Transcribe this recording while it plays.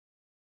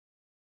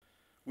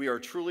We are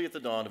truly at the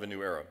dawn of a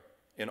new era,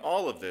 and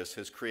all of this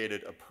has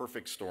created a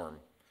perfect storm.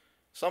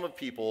 Some of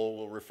people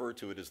will refer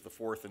to it as the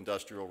fourth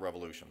industrial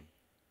revolution.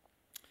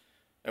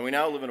 And we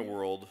now live in a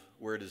world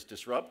where it is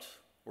disrupt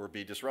or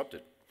be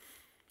disrupted.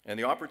 And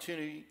the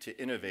opportunity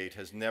to innovate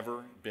has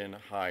never been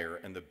higher,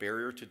 and the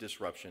barrier to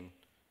disruption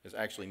has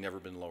actually never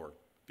been lower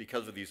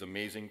because of these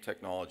amazing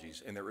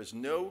technologies. And there is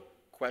no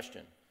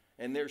question,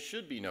 and there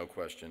should be no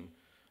question,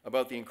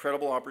 about the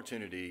incredible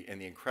opportunity and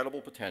the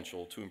incredible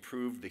potential to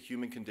improve the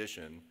human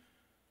condition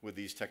with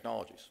these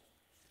technologies.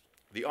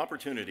 The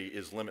opportunity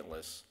is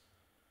limitless.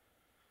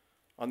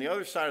 On the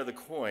other side of the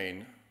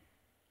coin,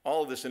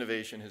 all of this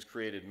innovation has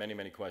created many,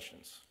 many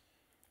questions.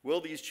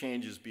 Will these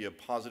changes be a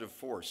positive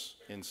force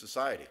in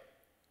society?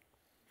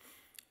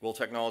 Will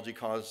technology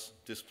cause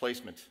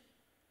displacement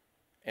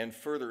and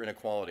further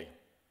inequality?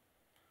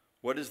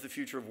 What is the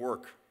future of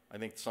work? I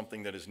think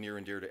something that is near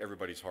and dear to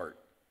everybody's heart.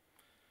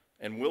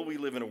 And will we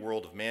live in a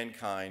world of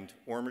mankind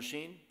or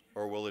machine,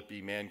 or will it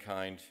be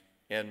mankind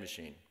and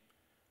machine?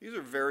 These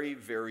are very,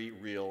 very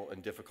real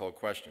and difficult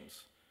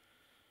questions.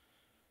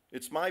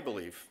 It's my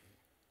belief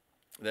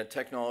that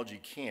technology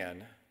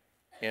can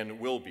and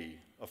will be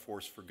a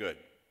force for good.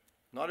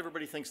 Not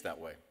everybody thinks that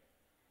way.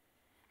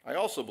 I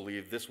also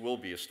believe this will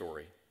be a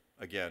story,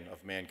 again,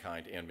 of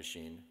mankind and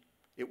machine.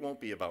 It won't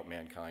be about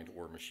mankind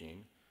or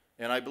machine.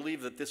 And I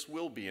believe that this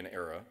will be an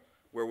era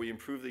where we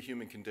improve the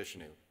human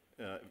condition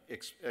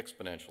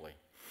exponentially.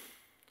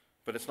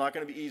 But it's not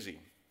going to be easy.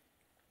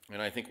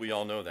 And I think we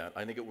all know that.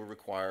 I think it will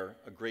require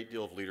a great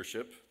deal of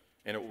leadership,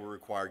 and it will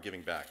require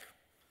giving back.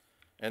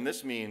 And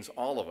this means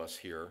all of us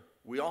here,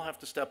 we all have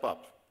to step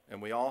up,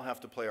 and we all have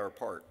to play our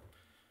part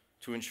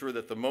to ensure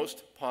that the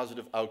most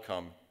positive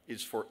outcome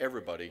is for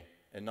everybody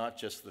and not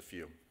just the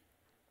few.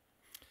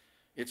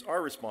 It's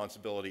our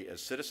responsibility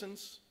as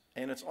citizens,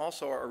 and it's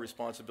also our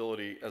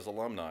responsibility as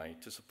alumni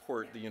to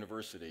support the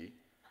university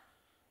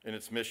in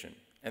its mission.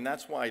 And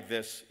that's why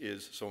this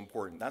is so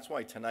important. That's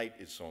why tonight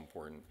is so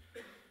important.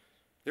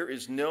 There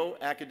is no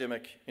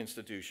academic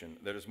institution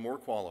that is more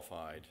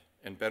qualified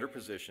and better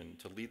positioned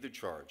to lead the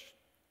charge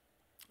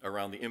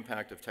around the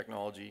impact of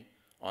technology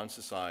on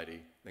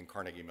society than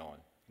Carnegie Mellon.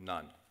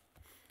 None.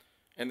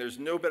 And there's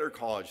no better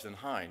college than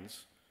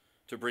Heinz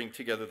to bring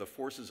together the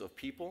forces of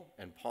people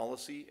and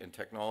policy and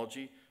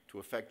technology to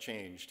affect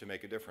change, to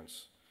make a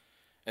difference.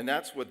 And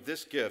that's what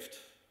this gift,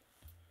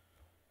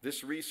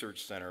 this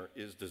research center,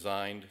 is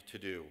designed to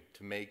do,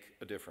 to make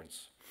a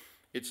difference.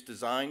 It's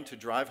designed to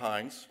drive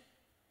Heinz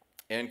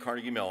and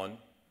Carnegie Mellon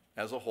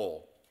as a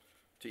whole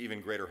to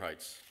even greater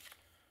heights.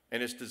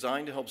 And it's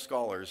designed to help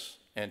scholars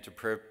and to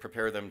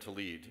prepare them to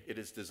lead. It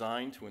is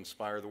designed to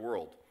inspire the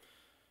world.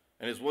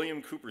 And as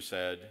William Cooper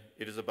said,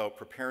 it is about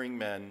preparing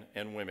men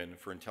and women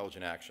for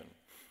intelligent action.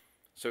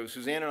 So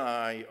Suzanne and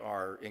I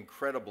are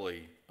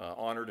incredibly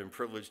honored and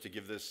privileged to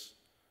give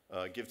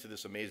to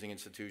this amazing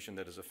institution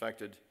that has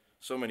affected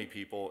so many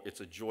people.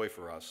 It's a joy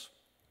for us.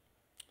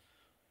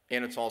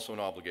 And it's also an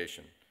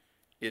obligation.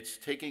 It's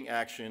taking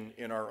action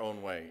in our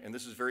own way. And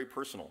this is very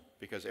personal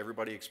because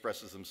everybody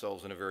expresses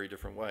themselves in a very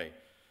different way.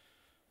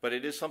 But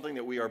it is something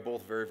that we are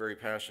both very, very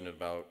passionate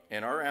about.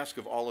 And our ask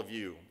of all of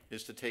you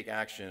is to take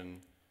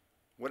action,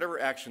 whatever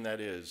action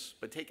that is,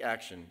 but take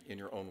action in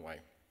your own way.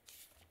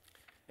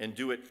 And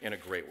do it in a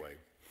great way.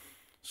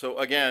 So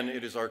again,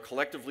 it is our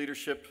collective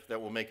leadership that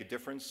will make a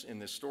difference in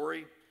this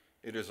story.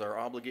 It is our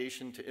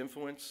obligation to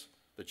influence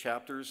the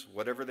chapters,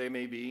 whatever they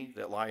may be,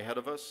 that lie ahead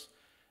of us,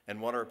 and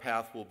what our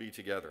path will be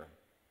together.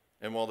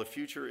 And while the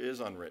future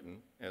is unwritten,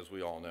 as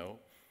we all know,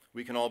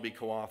 we can all be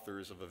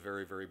co-authors of a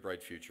very, very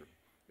bright future.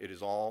 It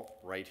is all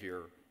right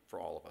here for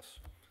all of us.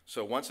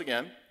 So once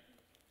again,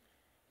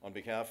 on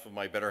behalf of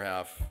my better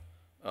half,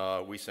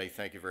 we say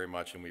thank you very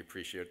much, and we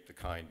appreciate the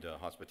kind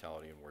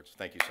hospitality and words.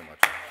 Thank you so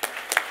much.